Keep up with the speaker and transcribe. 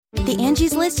The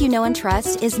Angie's List you know and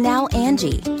trust is now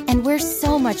Angie, and we're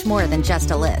so much more than just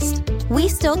a list. We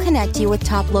still connect you with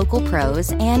top local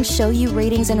pros and show you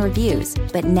ratings and reviews,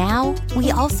 but now we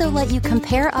also let you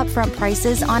compare upfront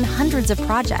prices on hundreds of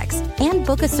projects and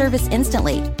book a service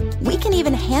instantly. We can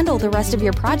even handle the rest of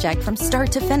your project from start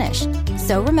to finish.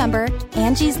 So remember,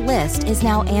 Angie's List is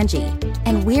now Angie,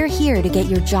 and we're here to get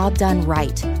your job done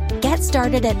right. Get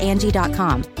started at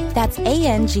Angie.com. That's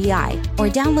ANGI, or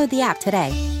download the app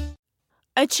today.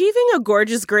 Achieving a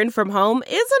gorgeous grin from home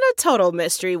isn't a total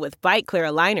mystery with Bite Clear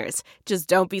aligners. Just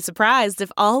don't be surprised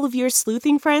if all of your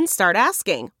sleuthing friends start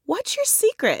asking, "What's your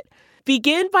secret?"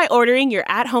 Begin by ordering your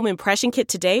at-home impression kit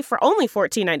today for only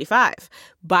 $14.95.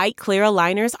 Bite Clear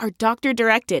aligners are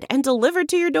doctor-directed and delivered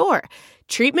to your door.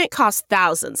 Treatment costs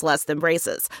thousands less than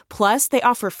braces. Plus, they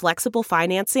offer flexible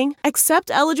financing,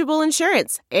 accept eligible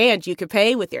insurance, and you can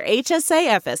pay with your HSA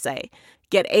FSA.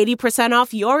 Get 80%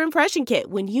 off your impression kit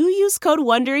when you use code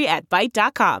WONDERY at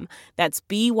Byte.com. That's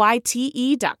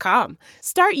BYTE.com.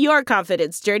 Start your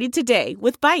confidence journey today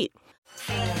with Byte.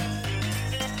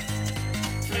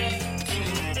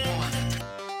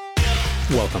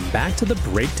 Welcome back to The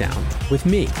Breakdown with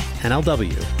me,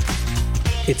 NLW.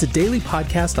 It's a daily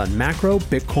podcast on macro,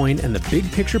 Bitcoin, and the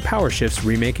big picture power shifts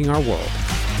remaking our world.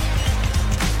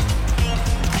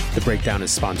 The Breakdown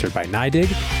is sponsored by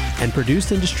NYDIG and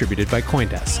produced and distributed by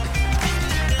CoinDesk.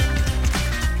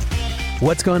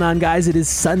 What's going on, guys? It is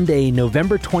Sunday,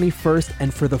 November 21st,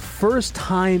 and for the first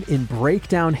time in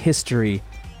Breakdown history,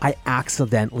 I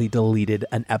accidentally deleted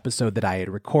an episode that I had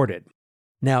recorded.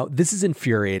 Now, this is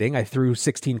infuriating. I threw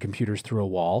 16 computers through a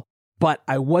wall, but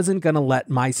I wasn't going to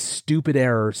let my stupid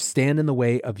error stand in the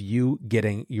way of you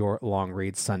getting your Long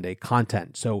Read Sunday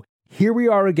content. So here we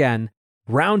are again,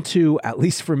 round two, at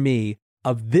least for me,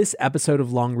 of this episode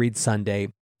of Long Read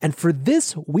Sunday. And for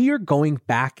this, we are going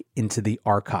back into the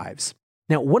archives.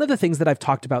 Now, one of the things that I've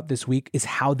talked about this week is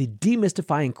how the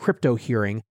Demystifying Crypto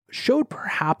hearing showed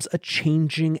perhaps a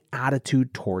changing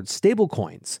attitude towards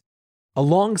stablecoins.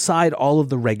 Alongside all of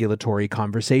the regulatory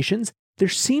conversations, there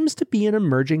seems to be an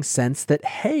emerging sense that,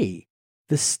 hey,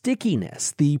 the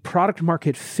stickiness, the product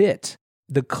market fit,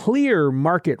 the clear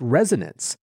market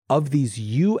resonance of these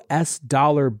US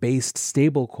dollar-based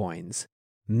stablecoins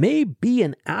may be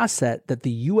an asset that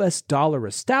the US dollar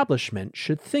establishment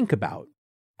should think about.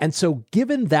 And so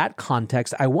given that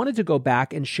context, I wanted to go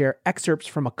back and share excerpts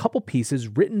from a couple pieces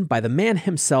written by the man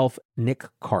himself, Nick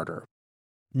Carter.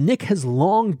 Nick has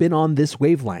long been on this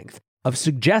wavelength of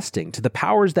suggesting to the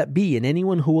powers that be and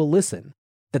anyone who will listen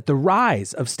that the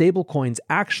rise of stablecoins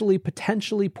actually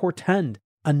potentially portend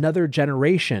another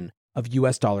generation of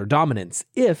US dollar dominance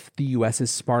if the US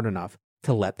is smart enough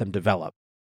to let them develop.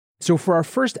 So for our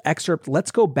first excerpt,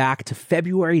 let's go back to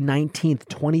February 19th,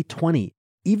 2020,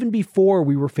 even before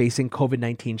we were facing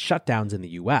COVID-19 shutdowns in the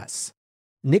US.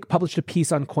 Nick published a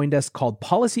piece on CoinDesk called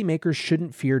 "Policymakers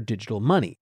Shouldn't Fear Digital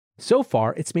Money." So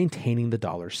far, it's maintaining the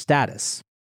dollar's status.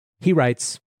 He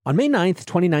writes, on May 9th,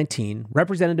 2019,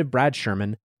 Representative Brad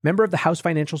Sherman, member of the House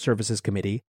Financial Services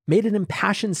Committee, made an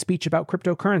impassioned speech about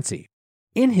cryptocurrency.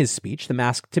 In his speech, the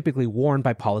mask typically worn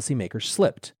by policymakers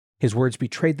slipped. His words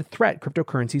betrayed the threat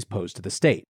cryptocurrencies pose to the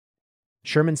state.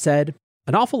 Sherman said,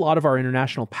 "An awful lot of our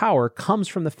international power comes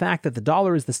from the fact that the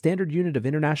dollar is the standard unit of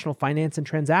international finance and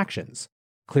transactions.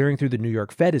 Clearing through the New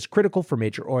York Fed is critical for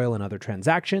major oil and other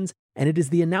transactions, and it is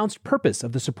the announced purpose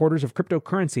of the supporters of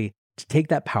cryptocurrency to take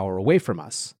that power away from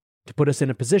us, to put us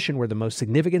in a position where the most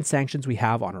significant sanctions we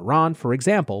have on Iran, for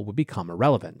example, would become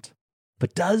irrelevant.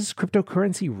 But does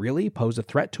cryptocurrency really pose a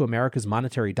threat to America's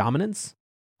monetary dominance?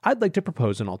 I'd like to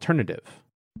propose an alternative."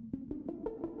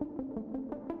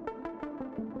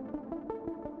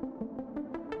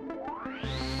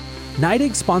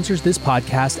 NYDIG sponsors this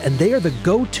podcast, and they are the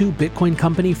go-to Bitcoin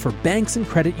company for banks and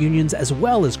credit unions, as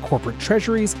well as corporate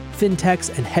treasuries, fintechs,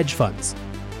 and hedge funds.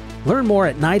 Learn more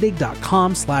at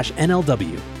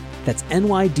NYDIG.com/NLW. That's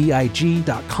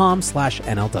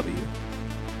NYDIG.com/NLW.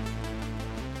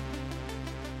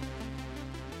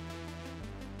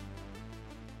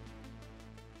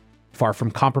 Far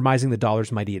from compromising the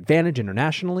dollar's mighty advantage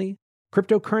internationally,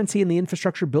 cryptocurrency and the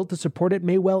infrastructure built to support it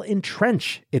may well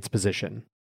entrench its position.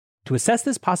 To assess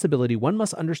this possibility, one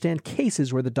must understand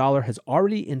cases where the dollar has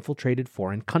already infiltrated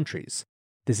foreign countries.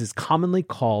 This is commonly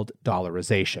called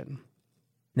dollarization.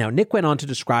 Now, Nick went on to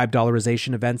describe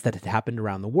dollarization events that had happened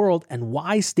around the world and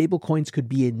why stablecoins could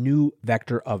be a new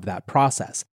vector of that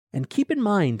process. And keep in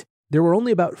mind, there were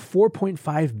only about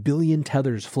 4.5 billion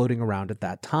tethers floating around at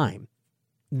that time.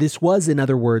 This was, in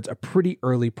other words, a pretty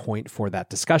early point for that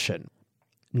discussion.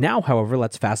 Now, however,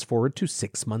 let's fast forward to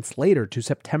 6 months later, to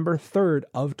September 3rd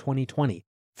of 2020,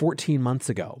 14 months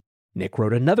ago, Nick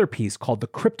wrote another piece called The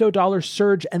Crypto Dollar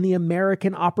Surge and the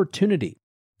American Opportunity.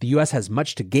 The US has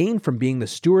much to gain from being the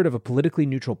steward of a politically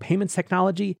neutral payments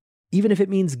technology, even if it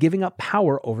means giving up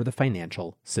power over the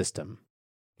financial system.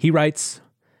 He writes,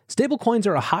 stablecoins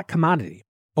are a hot commodity.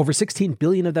 Over 16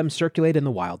 billion of them circulate in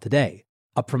the wild today,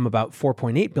 up from about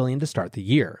 4.8 billion to start the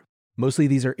year. Mostly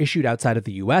these are issued outside of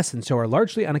the US and so are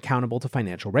largely unaccountable to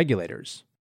financial regulators.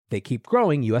 They keep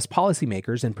growing, US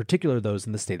policymakers, in particular those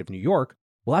in the state of New York,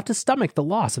 will have to stomach the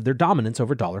loss of their dominance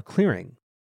over dollar clearing.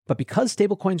 But because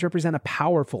stablecoins represent a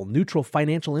powerful, neutral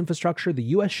financial infrastructure, the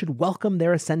US should welcome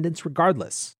their ascendance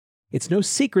regardless. It's no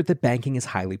secret that banking is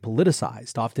highly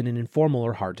politicized, often in informal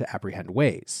or hard-to-apprehend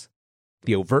ways.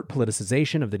 The overt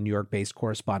politicization of the New York-based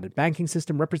correspondent banking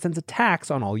system represents a tax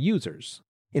on all users.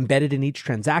 Embedded in each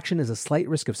transaction is a slight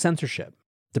risk of censorship.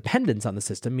 Dependence on the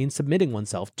system means submitting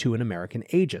oneself to an American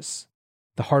aegis.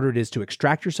 The harder it is to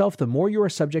extract yourself, the more you are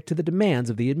subject to the demands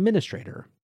of the administrator.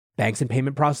 Banks and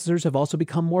payment processors have also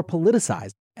become more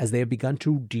politicized as they have begun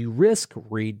to de-risk,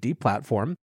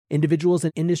 deplatform, individuals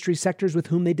and industry sectors with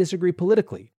whom they disagree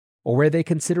politically, or where they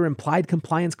consider implied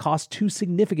compliance costs too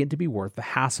significant to be worth the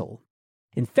hassle.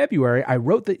 In February, I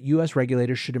wrote that U.S.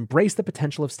 regulators should embrace the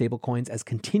potential of stablecoins as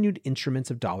continued instruments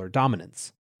of dollar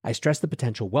dominance. I stressed the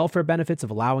potential welfare benefits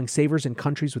of allowing savers in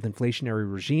countries with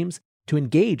inflationary regimes to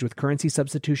engage with currency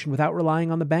substitution without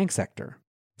relying on the bank sector.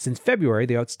 Since February,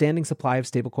 the outstanding supply of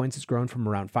stablecoins has grown from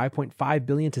around 5.5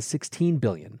 billion to 16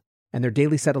 billion, and their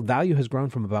daily settled value has grown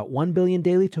from about 1 billion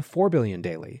daily to 4 billion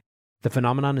daily. The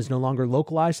phenomenon is no longer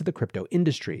localized to the crypto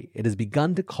industry. It has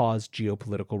begun to cause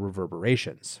geopolitical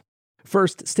reverberations.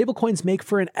 First, stablecoins make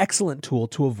for an excellent tool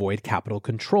to avoid capital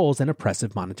controls and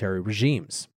oppressive monetary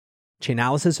regimes.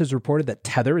 Chainalysis has reported that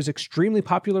Tether is extremely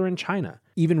popular in China,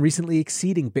 even recently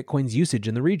exceeding Bitcoin's usage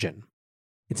in the region.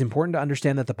 It's important to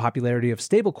understand that the popularity of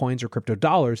stablecoins or crypto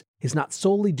dollars is not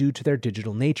solely due to their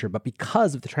digital nature, but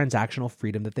because of the transactional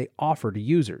freedom that they offer to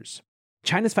users.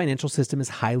 China's financial system is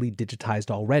highly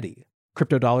digitized already.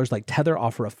 Crypto dollars like Tether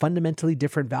offer a fundamentally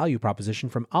different value proposition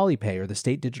from Alipay or the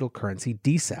state digital currency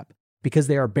DCEP, because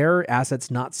they are bearer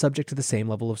assets not subject to the same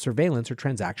level of surveillance or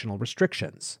transactional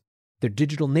restrictions. Their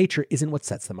digital nature isn't what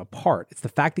sets them apart. It's the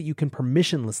fact that you can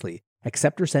permissionlessly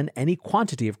accept or send any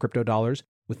quantity of crypto dollars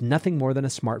with nothing more than a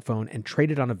smartphone and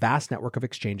trade it on a vast network of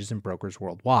exchanges and brokers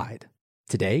worldwide.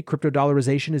 Today, crypto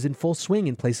dollarization is in full swing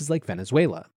in places like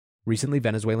Venezuela. Recently,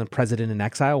 Venezuelan president in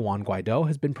exile Juan Guaido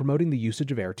has been promoting the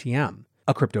usage of RTM,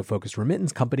 a crypto-focused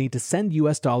remittance company to send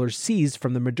U.S. dollars seized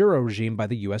from the Maduro regime by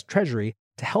the U.S. Treasury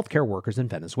to healthcare workers in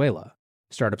Venezuela.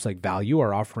 Startups like Value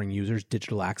are offering users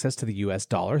digital access to the U.S.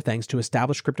 dollar thanks to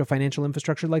established crypto financial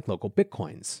infrastructure like local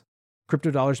bitcoins. Crypto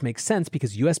dollars make sense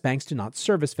because U.S. banks do not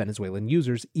service Venezuelan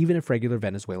users, even if regular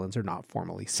Venezuelans are not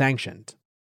formally sanctioned.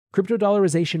 Crypto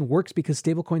dollarization works because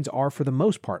stablecoins are, for the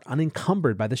most part,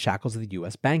 unencumbered by the shackles of the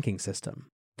U.S. banking system.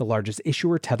 The largest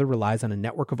issuer, Tether, relies on a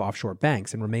network of offshore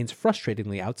banks and remains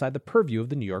frustratingly outside the purview of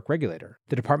the New York regulator,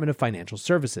 the Department of Financial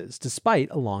Services, despite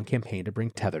a long campaign to bring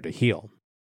Tether to heel.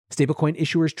 Stablecoin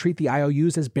issuers treat the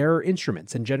IOUs as bearer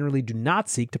instruments and generally do not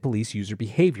seek to police user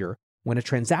behavior when a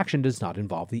transaction does not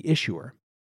involve the issuer.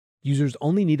 Users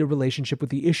only need a relationship with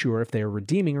the issuer if they are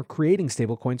redeeming or creating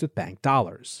stablecoins with bank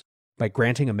dollars. By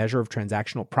granting a measure of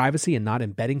transactional privacy and not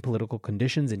embedding political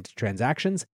conditions into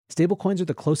transactions, stablecoins are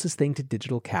the closest thing to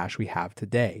digital cash we have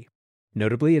today.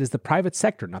 Notably, it is the private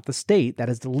sector, not the state, that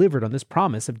has delivered on this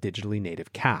promise of digitally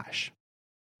native cash.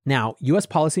 Now, U.S.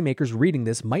 policymakers reading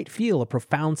this might feel a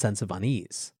profound sense of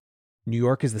unease. New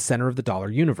York is the center of the dollar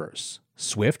universe.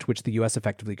 SWIFT, which the U.S.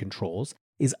 effectively controls,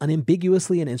 is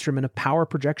unambiguously an instrument of power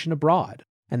projection abroad,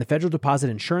 and the Federal Deposit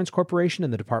Insurance Corporation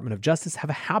and the Department of Justice have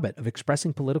a habit of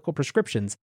expressing political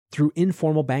prescriptions through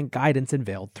informal bank guidance and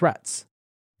veiled threats.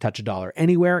 Touch a dollar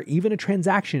anywhere, even a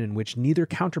transaction in which neither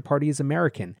counterparty is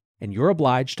American, and you're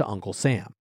obliged to Uncle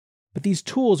Sam. But these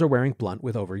tools are wearing blunt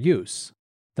with overuse.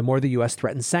 The more the U.S.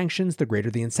 threatens sanctions, the greater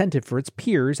the incentive for its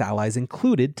peers, allies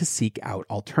included, to seek out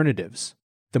alternatives.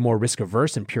 The more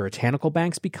risk-averse and puritanical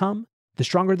banks become, the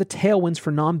stronger the tailwinds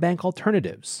for non-bank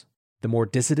alternatives. The more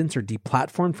dissidents are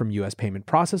deplatformed from U.S. payment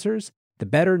processors, the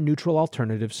better neutral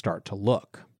alternatives start to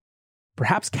look.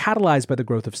 Perhaps catalyzed by the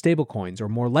growth of stablecoins, or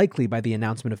more likely by the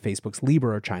announcement of Facebook's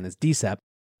Libra or China's DCEP,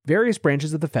 various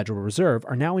branches of the Federal Reserve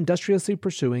are now industriously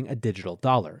pursuing a digital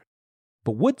dollar.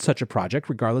 But would such a project,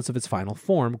 regardless of its final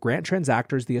form, grant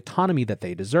transactors the autonomy that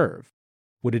they deserve?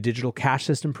 Would a digital cash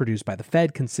system produced by the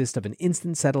Fed consist of an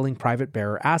instant settling private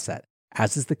bearer asset,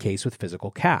 as is the case with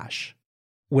physical cash?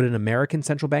 Would an American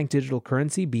central bank digital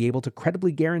currency be able to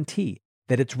credibly guarantee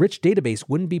that its rich database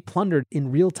wouldn't be plundered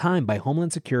in real time by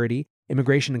Homeland Security,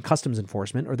 Immigration and Customs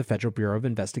Enforcement, or the Federal Bureau of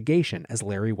Investigation, as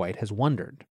Larry White has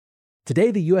wondered.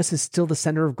 Today, the U.S. is still the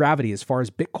center of gravity as far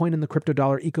as Bitcoin and the crypto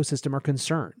dollar ecosystem are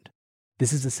concerned.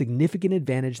 This is a significant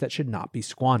advantage that should not be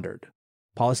squandered.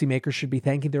 Policymakers should be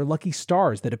thanking their lucky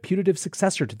stars that a putative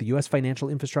successor to the U.S. financial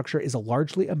infrastructure is a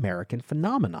largely American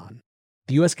phenomenon.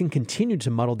 The U.S. can continue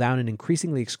to muddle down an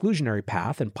increasingly exclusionary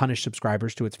path and punish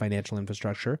subscribers to its financial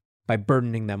infrastructure by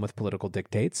burdening them with political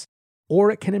dictates, or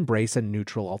it can embrace a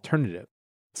neutral alternative.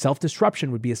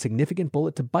 Self-disruption would be a significant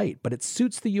bullet to bite, but it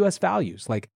suits the U.S. values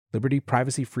like liberty,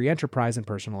 privacy, free enterprise, and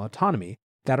personal autonomy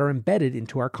that are embedded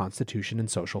into our Constitution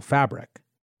and social fabric.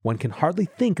 One can hardly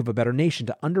think of a better nation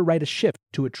to underwrite a shift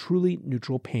to a truly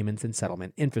neutral payments and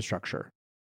settlement infrastructure.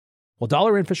 While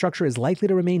dollar infrastructure is likely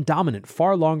to remain dominant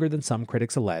far longer than some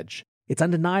critics allege, it's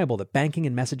undeniable that banking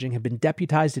and messaging have been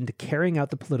deputized into carrying out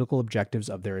the political objectives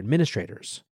of their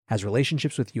administrators. As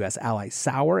relationships with U.S. allies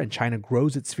sour and China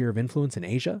grows its sphere of influence in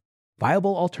Asia,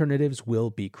 viable alternatives will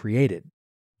be created.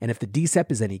 And if the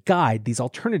DCEP is any guide, these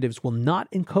alternatives will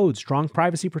not encode strong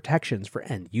privacy protections for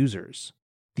end users.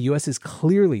 The U.S. is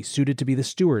clearly suited to be the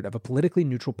steward of a politically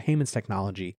neutral payments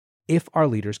technology if our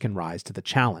leaders can rise to the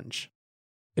challenge.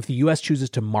 If the U.S. chooses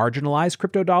to marginalize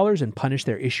crypto dollars and punish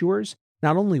their issuers,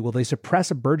 not only will they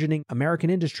suppress a burgeoning American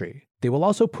industry, they will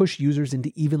also push users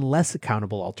into even less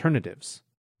accountable alternatives.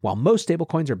 While most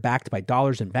stablecoins are backed by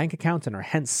dollars and bank accounts and are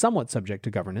hence somewhat subject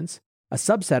to governance, a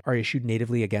subset are issued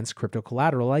natively against crypto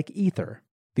collateral like Ether.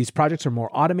 These projects are more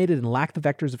automated and lack the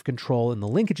vectors of control and the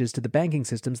linkages to the banking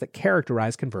systems that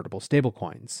characterize convertible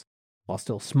stablecoins. While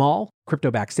still small,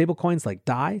 crypto-backed stablecoins like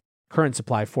DAI, current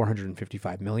supply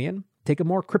 455 million, take a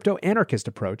more crypto-anarchist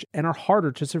approach and are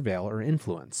harder to surveil or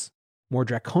influence. More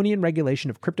draconian regulation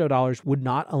of crypto dollars would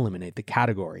not eliminate the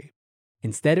category.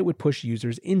 Instead, it would push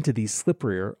users into these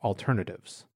slipperier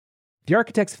alternatives. The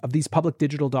architects of these public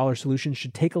digital dollar solutions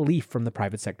should take a leaf from the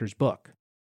private sector's book.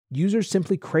 Users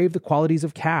simply crave the qualities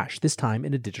of cash, this time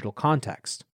in a digital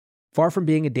context. Far from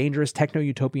being a dangerous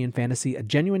techno-utopian fantasy, a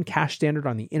genuine cash standard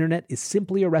on the internet is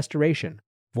simply a restoration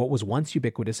of what was once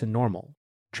ubiquitous and normal: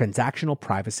 transactional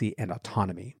privacy and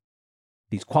autonomy.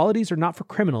 These qualities are not for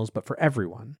criminals, but for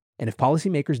everyone. And if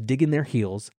policymakers dig in their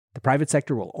heels, the private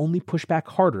sector will only push back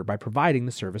harder by providing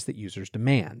the service that users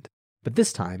demand, but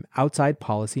this time outside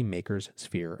policymakers'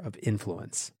 sphere of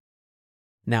influence.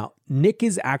 Now, Nick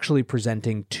is actually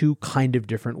presenting two kind of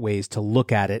different ways to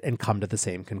look at it and come to the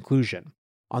same conclusion.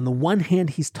 On the one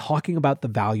hand, he's talking about the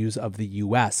values of the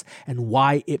US and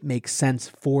why it makes sense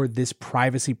for this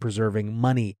privacy-preserving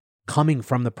money coming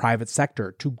from the private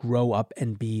sector to grow up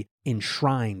and be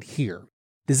enshrined here.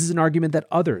 This is an argument that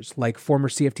others, like former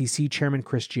CFTC Chairman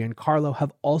Chris Giancarlo,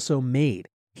 have also made.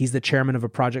 He's the chairman of a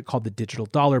project called the Digital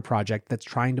Dollar Project that's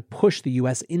trying to push the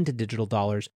US into digital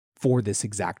dollars for this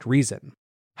exact reason.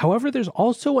 However, there's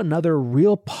also another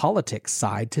real politics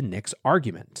side to Nick's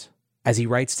argument. As he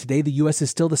writes, today the US is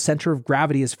still the center of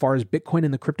gravity as far as Bitcoin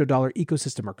and the crypto dollar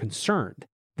ecosystem are concerned.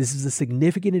 This is a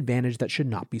significant advantage that should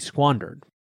not be squandered.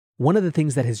 One of the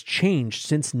things that has changed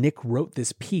since Nick wrote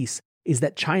this piece is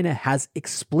that China has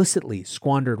explicitly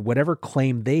squandered whatever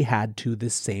claim they had to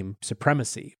this same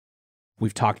supremacy.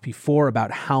 We've talked before about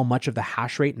how much of the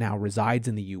hash rate now resides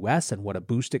in the US and what a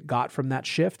boost it got from that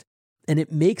shift, and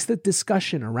it makes the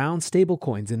discussion around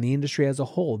stablecoins in the industry as a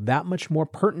whole that much more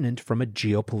pertinent from a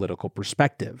geopolitical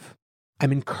perspective.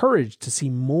 I'm encouraged to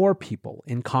see more people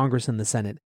in Congress and the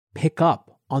Senate pick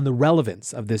up on the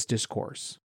relevance of this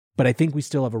discourse, but I think we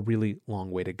still have a really long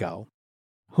way to go.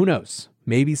 Who knows?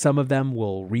 Maybe some of them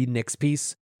will read Nick's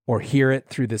piece or hear it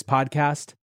through this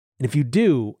podcast. And if you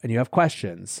do and you have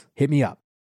questions, hit me up.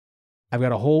 I've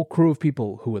got a whole crew of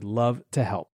people who would love to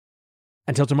help.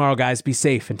 Until tomorrow, guys, be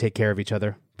safe and take care of each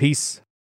other. Peace.